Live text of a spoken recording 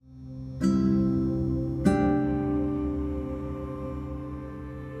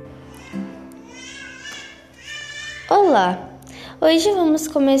Olá! Hoje vamos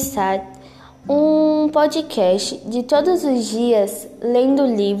começar um podcast de todos os dias lendo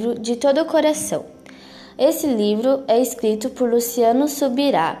o livro De Todo o Coração. Esse livro é escrito por Luciano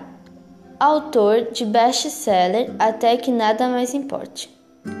Subirá, autor de best-seller Até que Nada Mais Importe.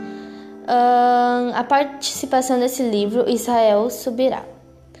 A participação desse livro, Israel Subirá.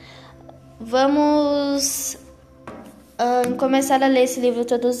 Vamos começar a ler esse livro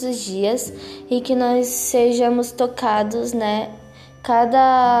todos os dias e que nós sejamos tocados,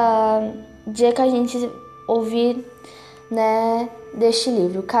 cada dia que a gente ouvir, deste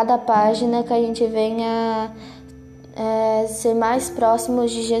livro, cada página que a gente venha ser mais próximos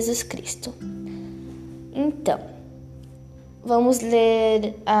de Jesus Cristo. Então, vamos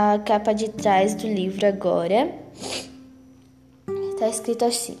ler a capa de trás do livro agora. Está escrito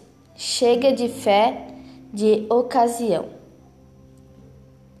assim: Chega de fé de ocasião.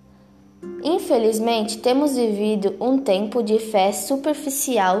 Infelizmente, temos vivido um tempo de fé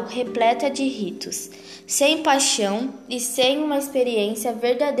superficial, repleta de ritos, sem paixão e sem uma experiência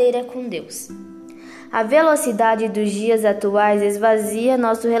verdadeira com Deus. A velocidade dos dias atuais esvazia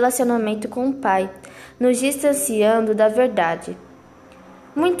nosso relacionamento com o Pai, nos distanciando da verdade.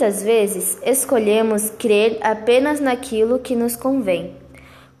 Muitas vezes, escolhemos crer apenas naquilo que nos convém,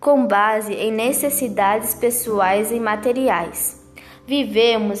 com base em necessidades pessoais e materiais.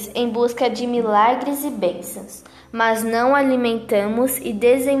 Vivemos em busca de milagres e bênçãos, mas não alimentamos e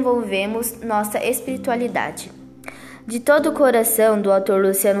desenvolvemos nossa espiritualidade. De todo o coração, do autor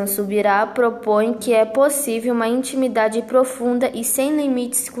Luciano Subirá, propõe que é possível uma intimidade profunda e sem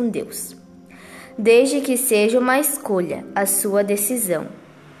limites com Deus, desde que seja uma escolha, a sua decisão.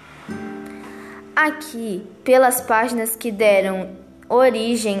 Aqui, pelas páginas que deram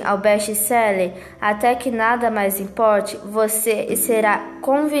origem ao best-seller Até que Nada Mais Importe, você será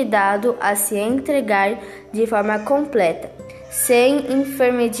convidado a se entregar de forma completa, sem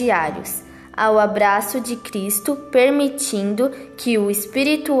intermediários, ao abraço de Cristo, permitindo que o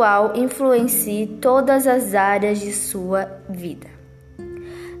espiritual influencie todas as áreas de sua vida.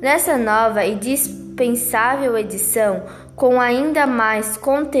 Nessa nova e dispensável edição, com ainda mais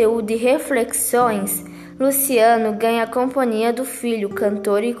conteúdo e reflexões, Luciano ganha a companhia do filho,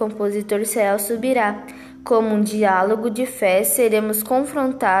 cantor e compositor Israel Subirá. Como um diálogo de fé, seremos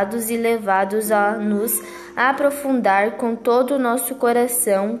confrontados e levados a nos aprofundar com todo o nosso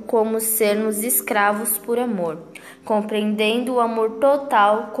coração como sermos escravos por amor, compreendendo o amor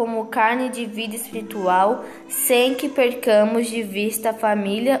total como carne de vida espiritual, sem que percamos de vista a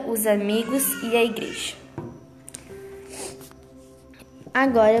família, os amigos e a igreja.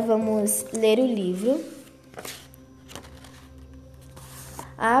 Agora vamos ler o livro.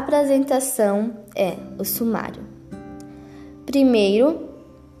 A apresentação é o sumário.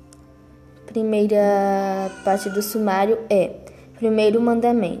 Primeira parte do sumário é primeiro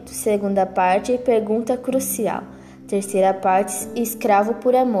mandamento. Segunda parte, pergunta crucial. Terceira parte, escravo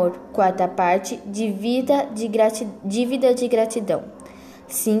por amor. Quarta parte, dívida de gratidão.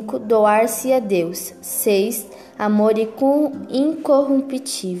 5. Doar-se a Deus. 6. Amor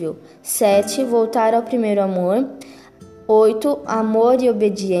incorruptível. 7. Voltar ao primeiro amor. 8. Amor e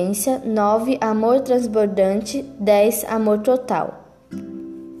obediência. 9. Amor transbordante. 10. Amor total.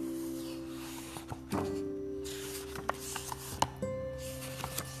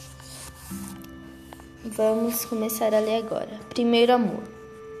 Vamos começar a ler agora. Primeiro amor.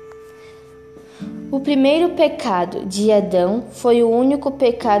 O primeiro pecado de Adão foi o único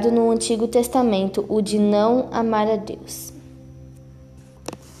pecado no Antigo Testamento, o de não amar a Deus.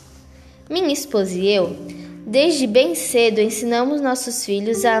 Minha esposa e eu, desde bem cedo, ensinamos nossos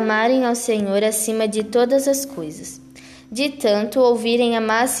filhos a amarem ao Senhor acima de todas as coisas. De tanto ouvirem a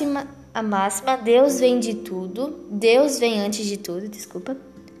máxima Deus vem antes de tudo,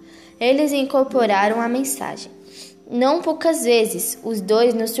 eles incorporaram a mensagem. Não poucas vezes, os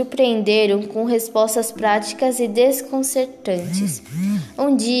dois nos surpreenderam com respostas práticas e desconcertantes.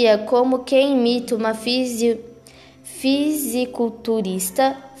 Um dia, como quem imita uma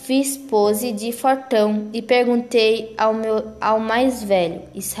fisiculturista, fiz pose de fortão e perguntei ao mais velho,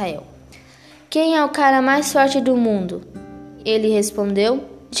 Israel: quem é o cara mais forte do mundo? Ele respondeu: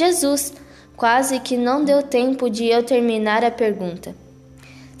 Jesus. Quase que não deu tempo de eu terminar a pergunta.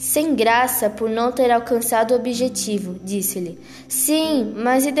 Sem graça por não ter alcançado o objetivo, disse-lhe. Sim,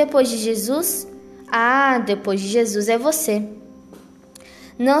 mas e depois de Jesus? Ah, depois de Jesus é você.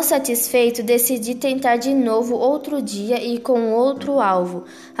 Não satisfeito, decidi tentar de novo outro dia e com outro alvo.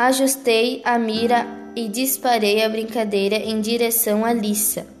 Ajustei a mira e disparei a brincadeira em direção a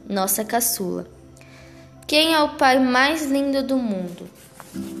Lissa, nossa caçula. Quem é o pai mais lindo do mundo?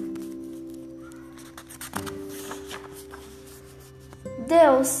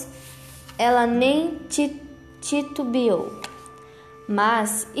 Deus. Ela nem titubeou.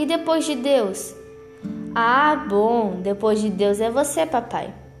 Mas, e depois de Deus? Ah, bom, depois de Deus é você,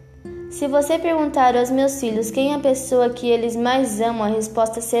 papai. Se você perguntar aos meus filhos quem é a pessoa que eles mais amam, a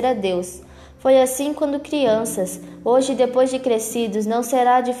resposta será Deus. Foi assim quando crianças. Hoje, depois de crescidos, não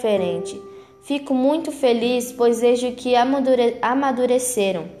será diferente. Fico muito feliz, pois vejo que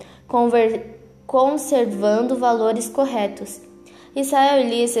amadureceram, conservando valores corretos. Israel e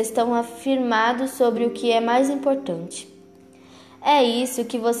Lisa estão afirmados sobre o que é mais importante. É isso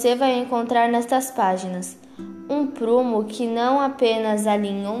que você vai encontrar nestas páginas. Um prumo que não apenas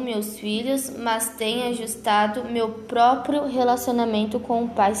alinhou meus filhos, mas tem ajustado meu próprio relacionamento com o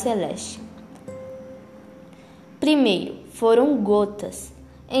Pai Celeste. Primeiro, foram gotas.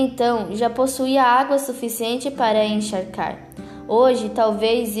 Então, já possuía água suficiente para encharcar. Hoje,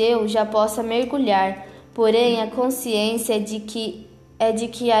 talvez eu já possa mergulhar, porém a consciência é de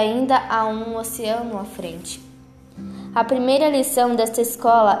que ainda há um oceano à frente. A primeira lição desta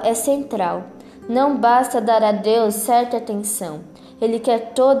escola é central. Não basta dar a Deus certa atenção. Ele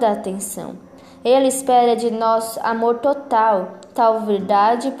quer toda a atenção. Ele espera de nós amor total. Tal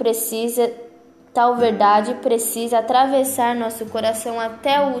verdade precisa atravessar nosso coração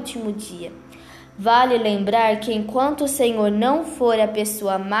até o último dia. Vale lembrar que enquanto o Senhor não for a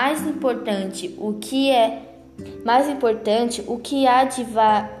pessoa mais importante, o que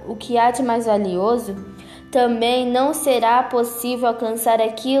há de mais valioso, também não será possível alcançar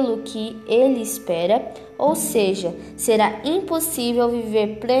aquilo que Ele espera, ou seja, será impossível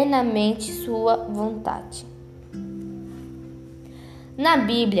viver plenamente sua vontade. Na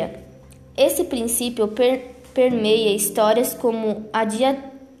Bíblia, esse princípio permeia histórias como a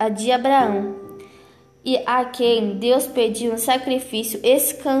de Abraão, e a quem Deus pediu um sacrifício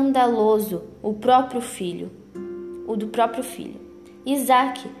escandaloso, o do próprio filho.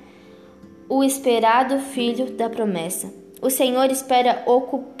 Isaque, o esperado filho da promessa. O Senhor espera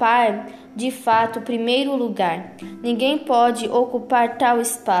ocupar, de fato, o primeiro lugar. Ninguém pode ocupar tal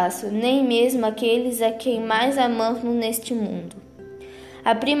espaço, nem mesmo aqueles a quem mais amamos neste mundo.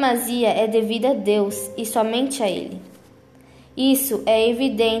 A primazia é devida a Deus e somente a Ele. Isso é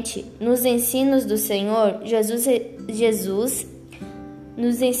evidente nos ensinos do Senhor Jesus,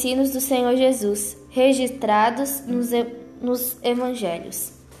 registrados nos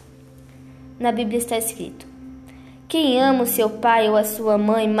Evangelhos. Na Bíblia está escrito: quem ama o seu pai ou a sua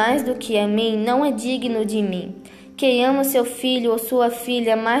mãe mais do que a mim não é digno de mim. Quem ama o seu filho ou sua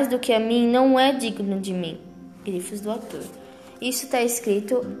filha mais do que a mim não é digno de mim. Grifos do autor. Isso está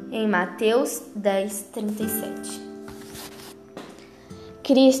escrito em Mateus 10:37.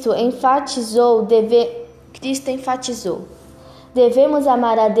 Cristo enfatizou: devemos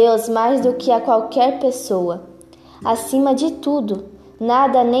amar a Deus mais do que a qualquer pessoa. Acima de tudo,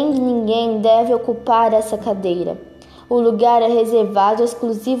 nada nem ninguém deve ocupar essa cadeira. O lugar é reservado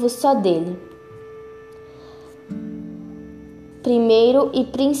exclusivo só dele. Primeiro e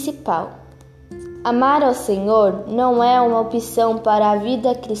principal. Amar ao Senhor não é uma opção para a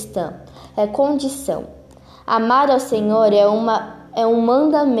vida cristã, é condição. Amar ao Senhor é um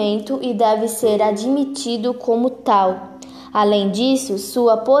mandamento e deve ser admitido como tal. Além disso,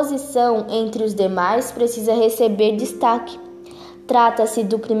 sua posição entre os demais precisa receber destaque. Trata-se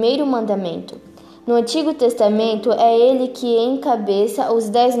do primeiro mandamento. No Antigo Testamento, é ele que encabeça os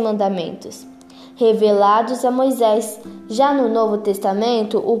 10 mandamentos, revelados a Moisés. Já no Novo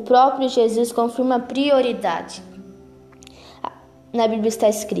Testamento, o próprio Jesus confirma a prioridade. Na Bíblia está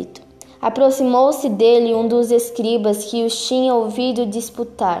escrito: aproximou-se dele um dos escribas que os tinha ouvido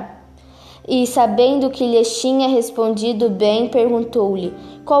disputar. E, sabendo que lhes tinha respondido bem, perguntou-lhe: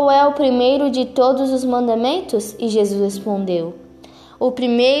 qual é o primeiro de todos os mandamentos? E Jesus respondeu: o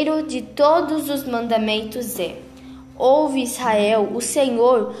primeiro de todos os mandamentos é: ouve, Israel, o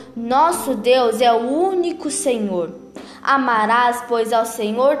Senhor, nosso Deus, é o único Senhor. Amarás, pois, ao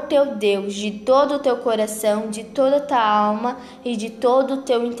Senhor teu Deus de todo o teu coração, de toda a tua alma e de todo o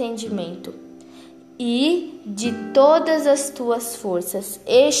teu entendimento, e de todas as tuas forças.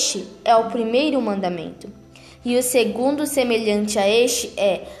 Este é o primeiro mandamento. E o segundo, semelhante a este,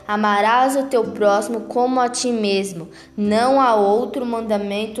 é: amarás o teu próximo como a ti mesmo. Não há outro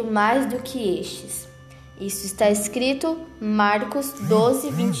mandamento mais do que estes. Isso está escrito em Marcos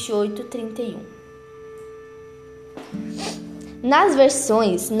 12, 28, 31. Nas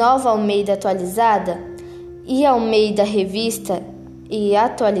versões Nova Almeida Atualizada e Almeida Revista e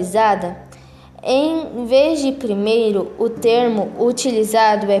Atualizada, em vez de primeiro, o termo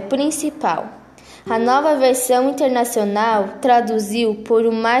utilizado é principal. A Nova Versão Internacional traduziu por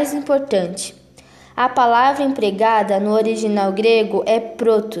o mais importante. A palavra empregada no original grego é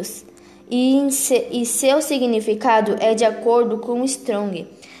protos, e seu significado é de acordo com Strong.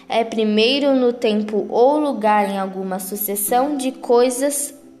 É primeiro no tempo ou lugar em alguma sucessão de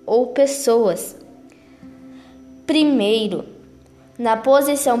coisas ou pessoas. Primeiro, na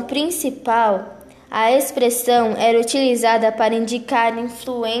posição principal, a expressão era utilizada para indicar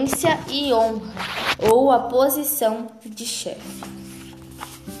influência e honra, ou a posição de chefe.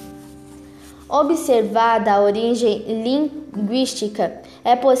 Observada a origem linguística,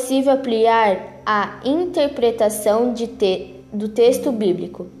 é possível ampliar a interpretação do texto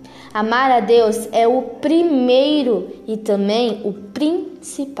bíblico. Amar a Deus é o primeiro e também o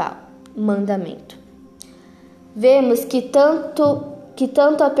principal mandamento. Vemos que tanto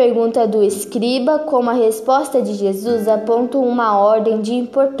a pergunta do escriba como a resposta de Jesus apontam uma ordem de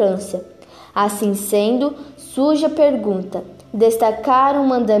importância. Assim sendo, surge a pergunta: destacar um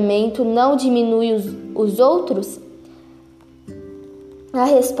mandamento não diminui os outros? A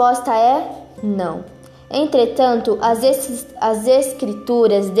resposta é não. Entretanto, as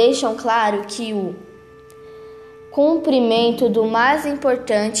Escrituras deixam claro que o cumprimento do mais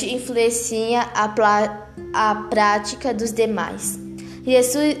importante influencia a prática dos demais.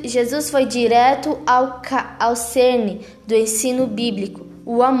 Jesus foi direto ao cerne do ensino bíblico,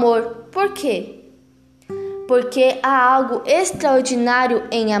 o amor. Por quê? Porque há algo extraordinário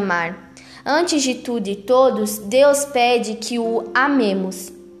em amar. Antes de tudo e todos, Deus pede que o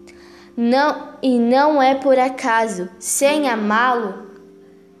amemos. Não é por acaso. Sem amá-lo,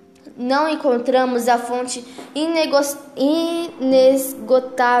 não encontramos a fonte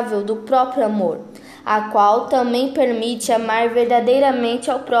inesgotável do próprio amor, a qual também permite amar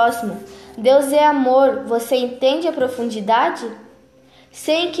verdadeiramente ao próximo. Deus é amor. Você entende a profundidade?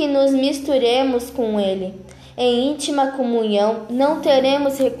 Sem que nos misturemos com Ele em íntima comunhão, não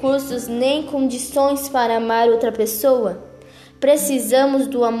teremos recursos nem condições para amar outra pessoa. Precisamos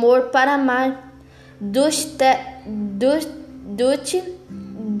do amor para amar. Dutch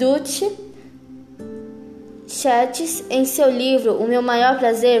Chates, em seu livro O Meu Maior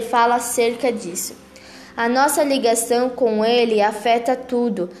Prazer, fala acerca disso. A nossa ligação com Ele afeta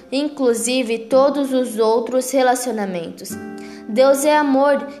tudo, inclusive todos os outros relacionamentos. Deus é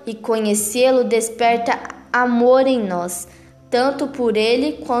amor e conhecê-lo desperta amor em nós, tanto por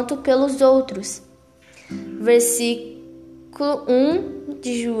Ele quanto pelos outros. Versículo 1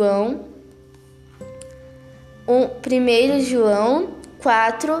 de João, 1 João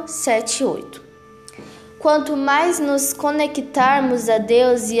 4, 7 e 8. Quanto mais nos conectarmos a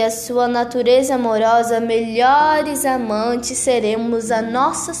Deus e a sua natureza amorosa, melhores amantes seremos a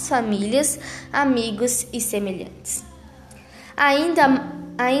nossas famílias, amigos e semelhantes.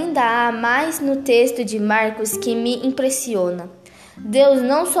 Ainda há mais no texto de Marcos que me impressiona. Deus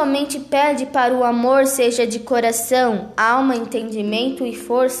não somente pede para o amor seja de coração, alma, entendimento e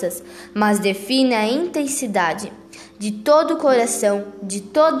forças, mas define a intensidade de todo o coração, de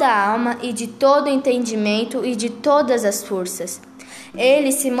toda a alma e de todo o entendimento e de todas as forças.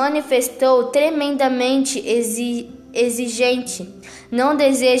 Ele se manifestou tremendamente exigente. Não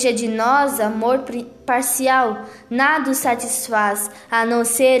deseja de nós amor parcial, nada o satisfaz, a não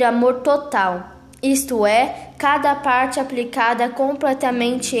ser amor total, isto é, cada parte aplicada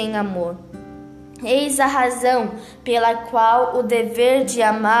completamente em amor. Eis a razão pela qual o dever de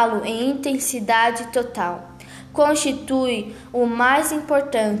amá-lo em intensidade total constitui o mais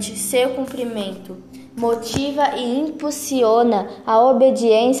importante. Seu cumprimento motiva e impulsiona a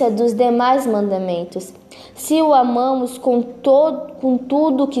obediência dos demais mandamentos. Se o amamos com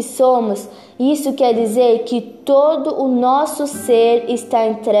tudo que somos, isso quer dizer que todo o nosso ser está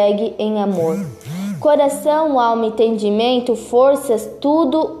entregue em amor. Coração, alma, entendimento, forças,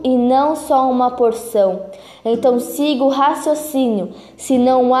 tudo e não só uma porção. Então siga o raciocínio. Se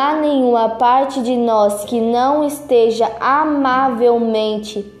não há nenhuma parte de nós que não esteja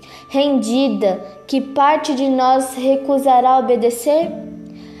amavelmente rendida, que parte de nós recusará obedecer?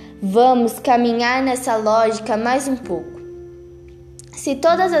 Vamos caminhar nessa lógica mais um pouco. Se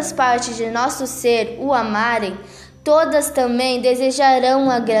todas as partes de nosso ser o amarem, todas também desejarão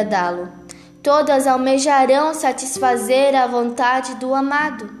agradá-lo. Todas almejarão satisfazer a vontade do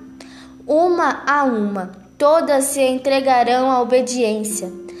amado. Uma a uma, todas se entregarão à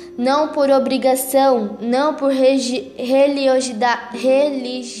obediência, não por obrigação, não por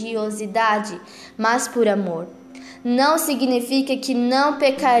religiosidade, mas por amor. Não significa que não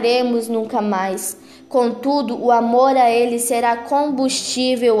pecaremos nunca mais. Contudo, o amor a Ele será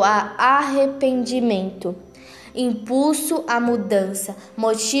combustível a arrependimento, impulso à mudança,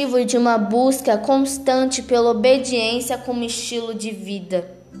 motivo de uma busca constante pela obediência como estilo de vida.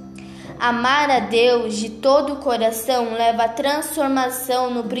 Amar a Deus de todo o coração leva à transformação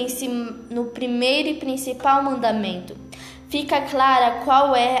no primeiro e principal mandamento. Fica clara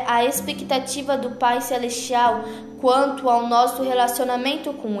qual é a expectativa do Pai Celestial quanto ao nosso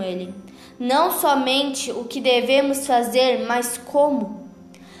relacionamento com Ele. Não somente o que devemos fazer, mas como.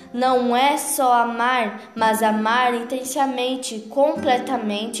 Não é só amar, mas amar intensamente,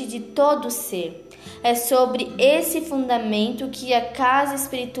 completamente, de todo o ser. É sobre esse fundamento que a casa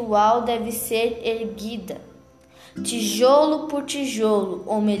espiritual deve ser erguida. Tijolo por tijolo,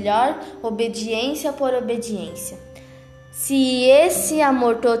 ou melhor, obediência por obediência. Se esse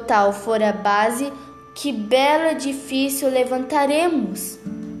amor total for a base, que belo edifício levantaremos!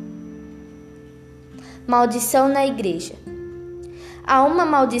 Maldição na igreja. Há uma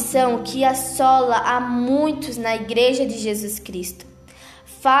maldição que assola a muitos na Igreja de Jesus Cristo.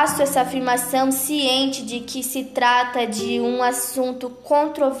 Faço essa afirmação ciente de que se trata de um assunto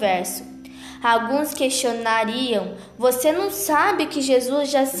controverso. Alguns questionariam: você não sabe que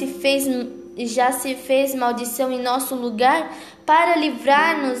Jesus já se fez maldição em nosso lugar para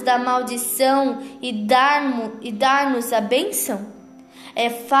livrar-nos da maldição e dar-nos a bênção?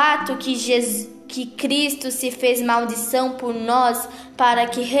 É fato que Cristo se fez maldição por nós para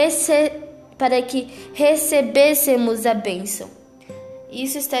que recebêssemos a bênção.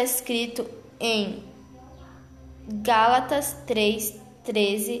 Isso está escrito em Gálatas 3,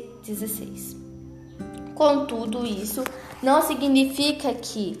 13, 16. Contudo, isso não significa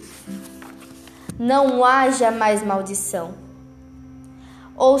que não haja mais maldição.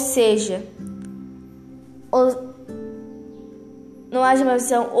 Ou seja, não haja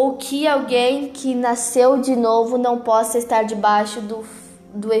maldição, ou que alguém que nasceu de novo não possa estar debaixo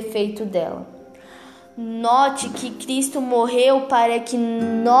do efeito dela. Note que Cristo morreu para que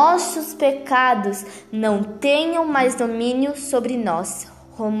nossos pecados não tenham mais domínio sobre nós.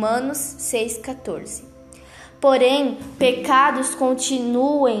 Romanos 6,14. Porém, pecados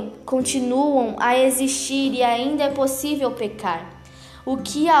continuam a existir e ainda é possível pecar. O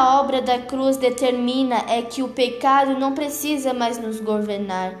que a obra da cruz determina é que o pecado não precisa mais nos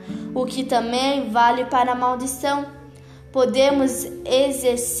governar, o que também vale para a maldição. Podemos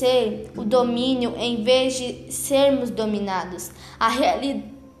exercer o domínio em vez de sermos dominados. A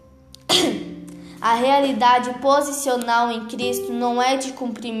realidade posicional em Cristo não é de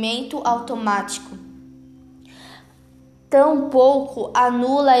cumprimento automático. Tampouco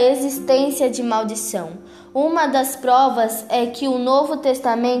anula a existência de maldição. Uma das provas é que o Novo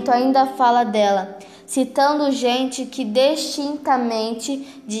Testamento ainda fala dela, citando gente que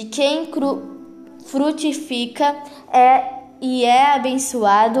distintamente de quem frutifica e é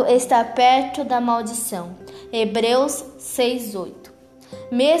abençoado está perto da maldição. Hebreus 6:8.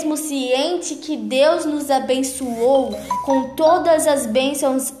 Mesmo ciente que Deus nos abençoou com todas as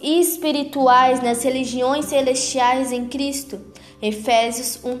bênçãos espirituais nas religiões celestiais em Cristo,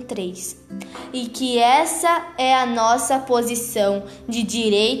 Efésios 1:3. E que essa é a nossa posição de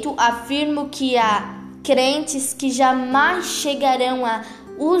direito, afirmo que há crentes que jamais chegarão a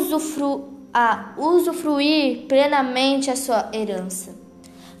usufruir plenamente a sua herança.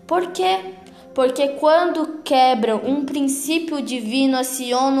 Por quê? Porque quando quebram um princípio divino,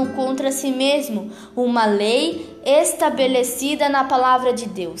 acionam contra si mesmo uma lei estabelecida na palavra de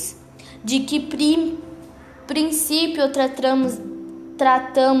Deus. De que princípio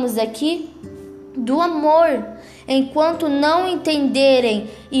tratamos aqui? Do amor. Enquanto não entenderem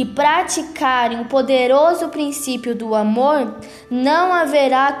e praticarem o poderoso princípio do amor, não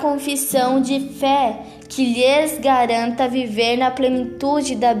haverá confissão de fé que lhes garanta viver na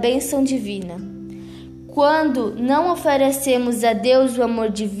plenitude da bênção divina. Quando não oferecemos a Deus o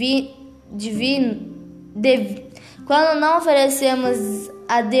amor quando não oferecemos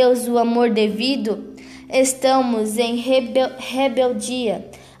a Deus o amor devido, estamos em rebeldia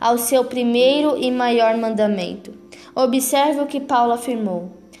ao seu primeiro e maior mandamento. Observe o que Paulo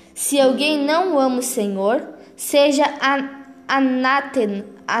afirmou: se alguém não ama o Senhor, seja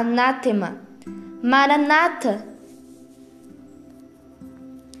anátema. Maranata.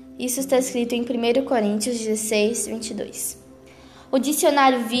 Isso está escrito em 1 Coríntios 16, 22. O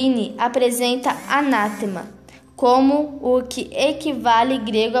dicionário Vini apresenta anátema como o que equivale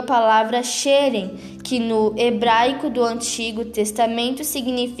grego à palavra xerem, que no hebraico do Antigo Testamento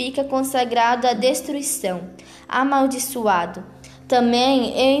significa consagrado à destruição, amaldiçoado.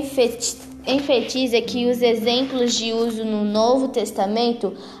 Também enfatiza que os exemplos de uso no Novo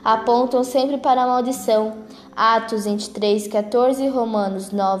Testamento apontam sempre para a maldição. Atos 23:14, Romanos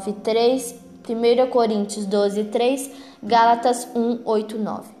 9:3, 1 Coríntios 12:3, Gálatas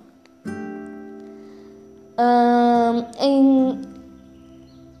 1:8-9.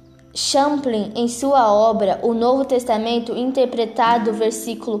 Champlin, em sua obra O Novo Testamento Interpretado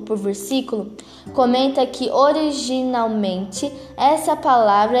Versículo por Versículo, comenta que originalmente essa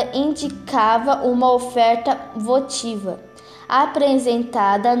palavra indicava uma oferta votiva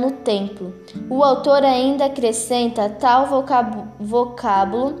apresentada no templo. O autor ainda acrescenta: tal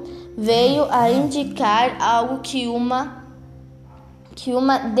vocábulo veio a indicar algo que uma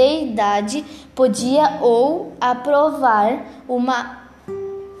deidade podia ou aprovar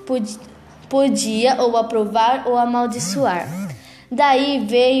ou amaldiçoar. Daí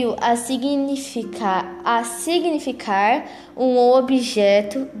veio a significar um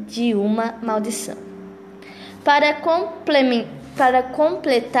objeto de uma maldição. Para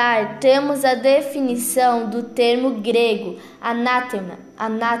completar, temos a definição do termo grego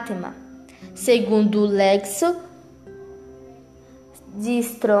anátema, segundo o Lexo de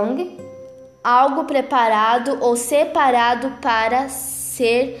Strong, algo preparado ou separado para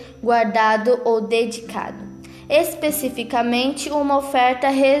ser guardado ou dedicado. Especificamente, uma oferta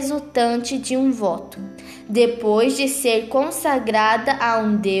resultante de um voto. Depois de ser consagrada a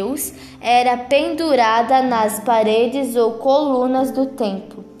um deus, era pendurada nas paredes ou colunas do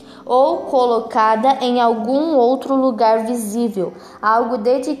templo, ou colocada em algum outro lugar visível, algo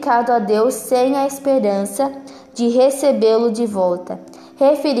dedicado a Deus sem a esperança de recebê-lo de volta,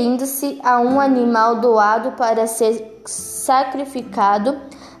 referindo-se a um animal doado para ser sacrificado.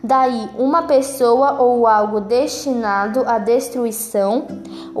 Daí, uma pessoa ou algo destinado à destruição,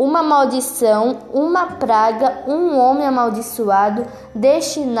 uma maldição, uma praga, um homem amaldiçoado,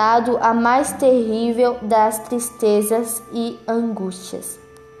 destinado à mais terrível das tristezas e angústias.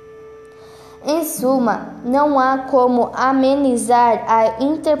 Em suma, não há como amenizar a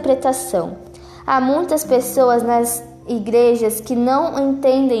interpretação. Há muitas pessoas nas igrejas que não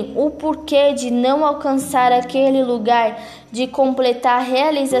entendem o porquê de não alcançar aquele lugar de completar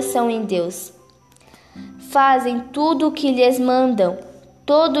realização em Deus. Fazem tudo o que lhes mandam,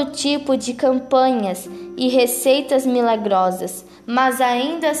 todo tipo de campanhas e receitas milagrosas, mas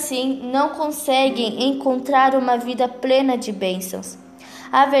ainda assim não conseguem encontrar uma vida plena de bênçãos.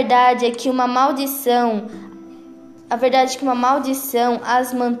 A verdade é que uma maldição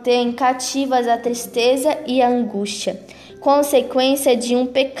as mantém cativas à tristeza e à angústia, consequência de um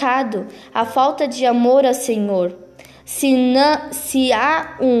pecado, a falta de amor ao Senhor. Se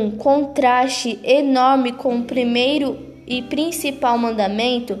há um contraste enorme com o primeiro e principal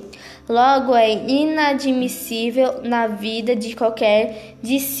mandamento, logo é inadmissível na vida de qualquer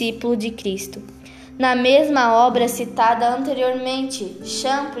discípulo de Cristo. Na mesma obra citada anteriormente,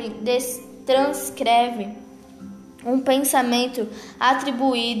 Champlin transcreve um pensamento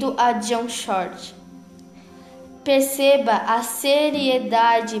atribuído a John Short. Perceba a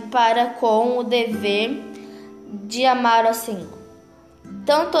seriedade para com o dever de amar ao Senhor.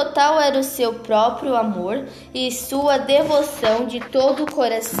 Tão total era o seu próprio amor e sua devoção de todo o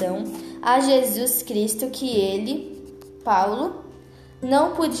coração a Jesus Cristo que ele, Paulo,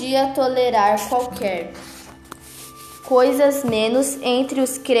 não podia tolerar qualquer coisas menos entre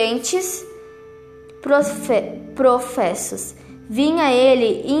os crentes professos. Vinha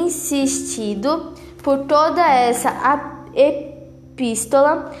ele insistido por toda essa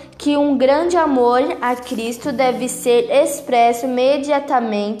epístola que um grande amor a Cristo deve ser expresso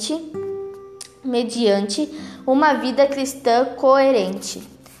mediante uma vida cristã coerente.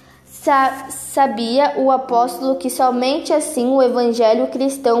 Sabia o apóstolo que somente assim o evangelho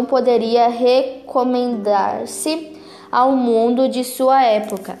cristão poderia recomendar-se ao mundo de sua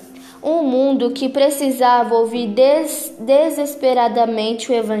época. Um mundo que precisava ouvir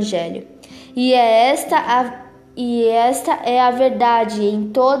desesperadamente o Evangelho. E esta é a verdade em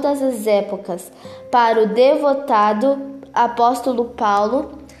todas as épocas. Para o devotado apóstolo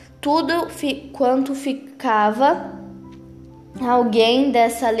Paulo, tudo quanto ficava alguém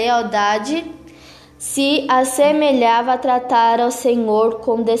dessa lealdade se assemelhava a tratar ao Senhor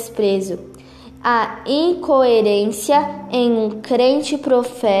com desprezo. A incoerência em um crente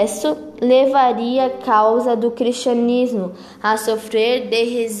professo levaria a causa do cristianismo a sofrer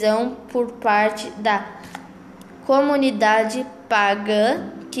derrisão por parte da comunidade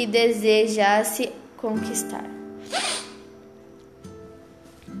pagã que desejasse conquistar.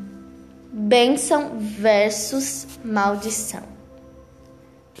 Bênção versus maldição.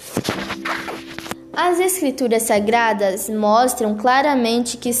 As Escrituras Sagradas mostram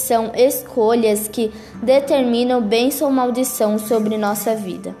claramente que são escolhas que determinam bênção ou maldição sobre nossa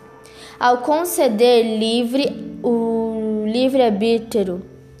vida. Ao conceder o livre-arbítrio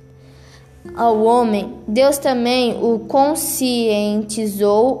ao homem, Deus também o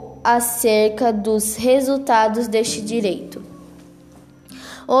conscientizou acerca dos resultados deste direito.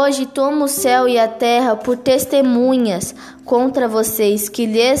 Hoje tomo o céu e a terra por testemunhas contra vocês, que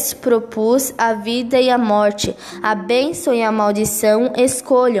lhes propus a vida e a morte, a bênção e a maldição.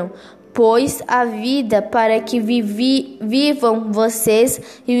 Escolham, pois, a vida para que vivam vocês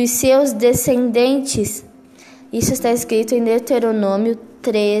e os seus descendentes. Isso está escrito em Deuteronômio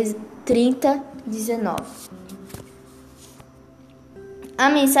 30:19. A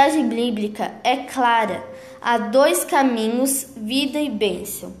mensagem bíblica é clara. Há dois caminhos, vida e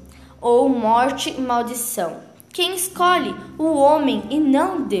bênção, ou morte e maldição. Quem escolhe? O homem e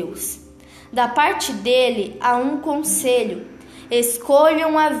não Deus. Da parte dele há um conselho: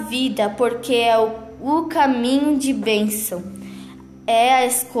 escolham a vida, porque é o caminho de bênção. É a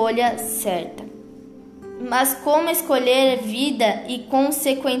escolha certa. Mas como escolher vida e,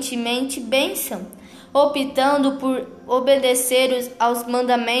 consequentemente, bênção? Optando por obedecer aos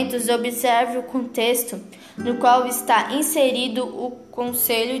mandamentos, observe o contexto no qual está inserido o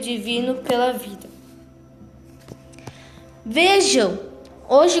conselho divino pela vida. Vejam,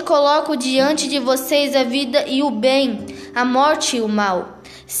 hoje coloco diante de vocês a vida e o bem, a morte e o mal.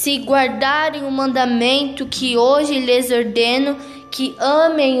 Se guardarem o mandamento que hoje lhes ordeno, que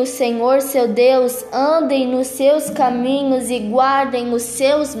amem o Senhor seu Deus, andem nos seus caminhos e guardem os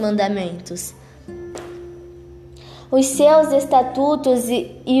seus mandamentos, os seus estatutos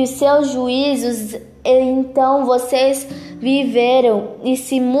e os seus juízos, então vocês viverão e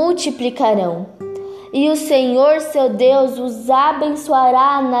se multiplicarão. E o Senhor seu Deus os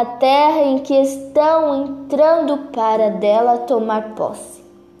abençoará na terra em que estão entrando para dela tomar posse.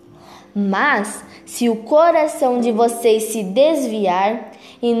 Mas, se o coração de vocês se desviar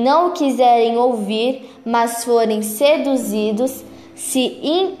e não quiserem ouvir, mas forem seduzidos, se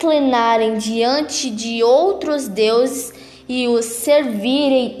inclinarem diante de outros deuses e os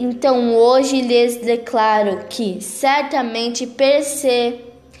servirem, então hoje lhes declaro que certamente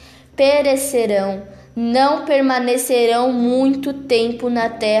perecerão, não permanecerão muito tempo na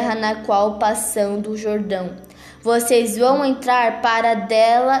terra na qual passando o Jordão. Vocês vão entrar para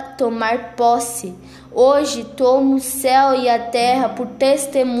dela tomar posse. Hoje tomo o céu e a terra por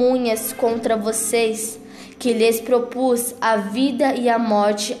testemunhas contra vocês, que lhes propus a vida e a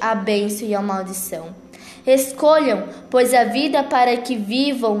morte, a bênção e a maldição. Escolham, pois, a vida para que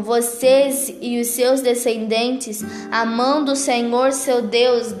vivam vocês e os seus descendentes, amando o Senhor seu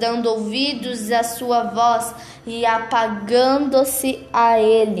Deus, dando ouvidos à sua voz e apagando-se a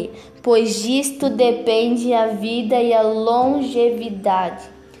Ele, pois disto depende a vida e a longevidade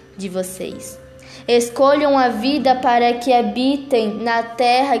de vocês. Escolham a vida para que habitem na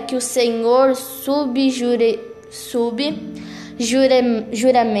terra que o Senhor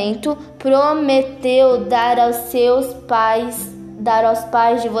juramento prometeu dar aos pais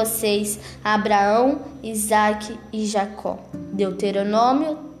de vocês, Abraão, Isaque e Jacó.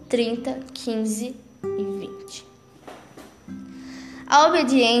 Deuteronômio 30:15 e 20. A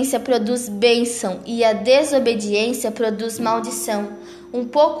obediência produz bênção e a desobediência produz maldição. Um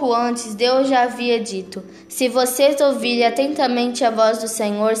pouco antes, Deus já havia dito: se vocês ouvirem atentamente a voz do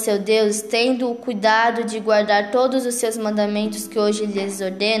Senhor, seu Deus, tendo o cuidado de guardar todos os seus mandamentos que hoje lhes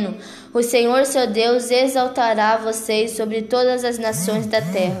ordeno, o Senhor, seu Deus, exaltará vocês sobre todas as nações da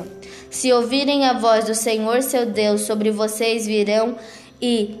terra. Se ouvirem a voz do Senhor, seu Deus, sobre vocês virão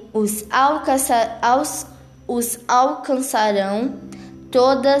e os alcançarão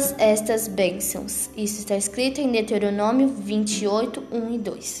todas estas bênçãos. Isso está escrito em Deuteronômio 28:1 e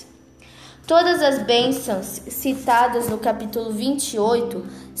 2. Todas as bênçãos citadas no capítulo 28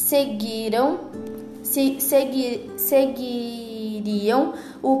 seguiriam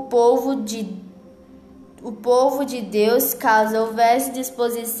o povo de Deus, caso houvesse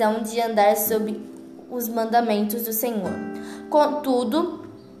disposição de andar sob os mandamentos do Senhor. Contudo,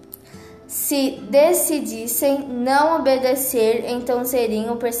 se decidissem não obedecer, então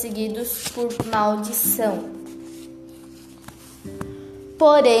seriam perseguidos por maldição.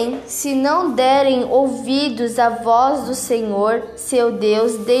 Porém, se não derem ouvidos à voz do Senhor, seu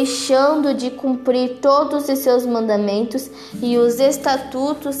Deus, deixando de cumprir todos os seus mandamentos e os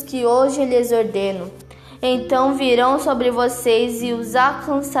estatutos que hoje lhes ordeno, então virão sobre vocês e os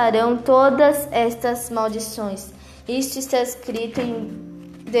alcançarão todas estas maldições. Isto está escrito em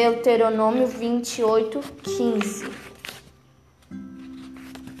Deuteronômio 28:15.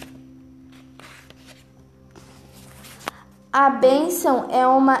 A bênção é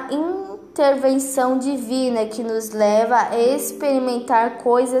uma intervenção divina que nos leva a experimentar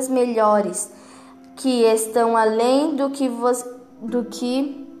coisas melhores, que estão além do que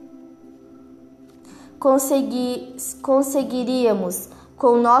conseguiríamos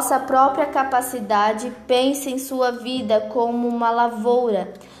com nossa própria capacidade. Pense em sua vida como uma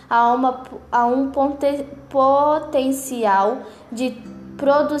lavoura. Há um potencial de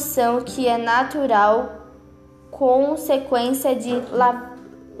produção que é natural, consequência de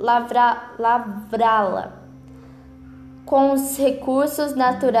lavrá-la. Com os recursos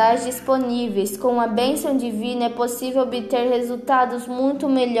naturais disponíveis, com a bênção divina, é possível obter resultados muito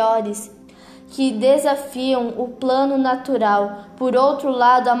melhores que desafiam o plano natural. Por outro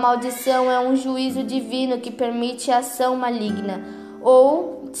lado, a maldição é um juízo divino que permite a ação maligna,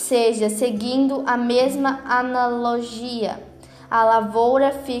 ou seja, seguindo a mesma analogia, a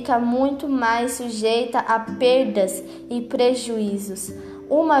lavoura fica muito mais sujeita a perdas e prejuízos.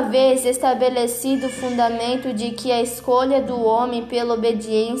 Uma vez estabelecido o fundamento de que a escolha do homem pela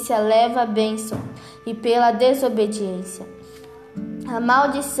obediência leva à bênção e pela desobediência. A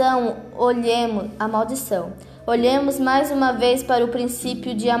maldição. Olhemos mais uma vez para o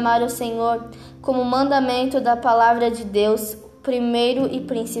princípio de amar o Senhor como mandamento da palavra de Deus, primeiro e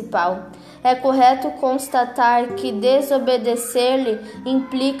principal. É correto constatar que desobedecer-lhe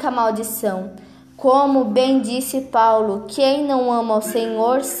implica maldição. Como bem disse Paulo, quem não ama o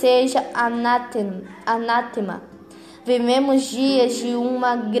Senhor seja anátema. Vivemos dias de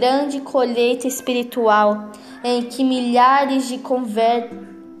uma grande colheita espiritual, em que milhares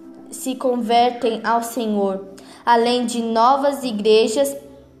se convertem ao Senhor, além de novas igrejas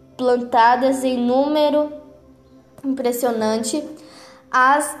plantadas em número impressionante.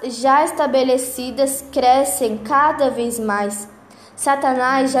 As já estabelecidas crescem cada vez mais.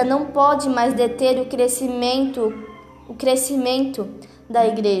 Satanás já não pode mais deter o crescimento da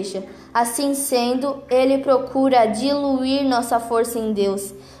igreja. Assim sendo, ele procura diluir nossa força em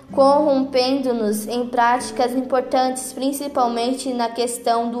Deus, corrompendo-nos em práticas importantes, principalmente na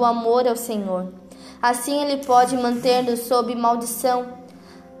questão do amor ao Senhor. Assim ele pode manter-nos sob maldição.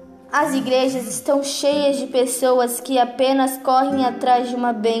 As igrejas estão cheias de pessoas que apenas correm atrás de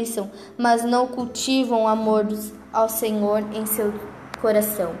uma bênção, mas não cultivam amor ao Senhor em seu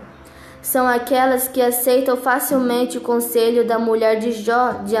coração. São aquelas que aceitam facilmente o conselho da mulher de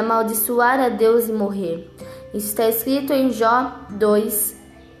Jó de amaldiçoar a Deus e morrer. Isso está escrito em Jó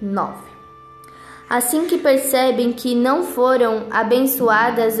 2:9. Assim que percebem que não foram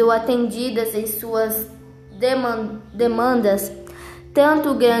abençoadas ou atendidas em suas demandas,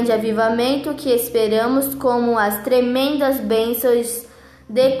 tanto o grande avivamento que esperamos como as tremendas bênçãos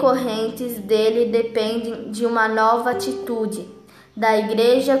decorrentes dele dependem de uma nova atitude da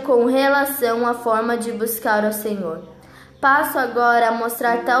igreja com relação à forma de buscar ao Senhor. Passo agora a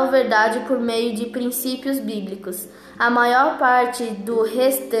mostrar tal verdade por meio de princípios bíblicos. A maior parte do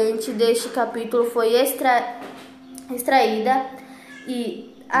restante deste capítulo foi extraída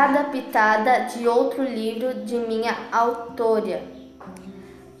e adaptada de outro livro de minha autoria,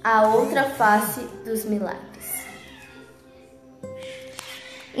 A Outra Face dos Milagres.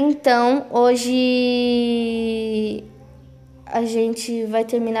 Então, hoje a gente vai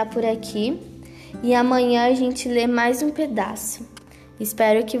terminar por aqui e amanhã a gente lê mais um pedaço.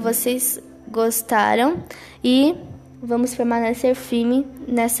 Espero que vocês gostaram e vamos permanecer firme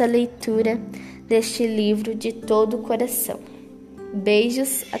nessa leitura deste livro de todo o coração.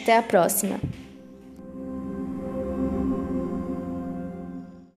 Beijos, até a próxima!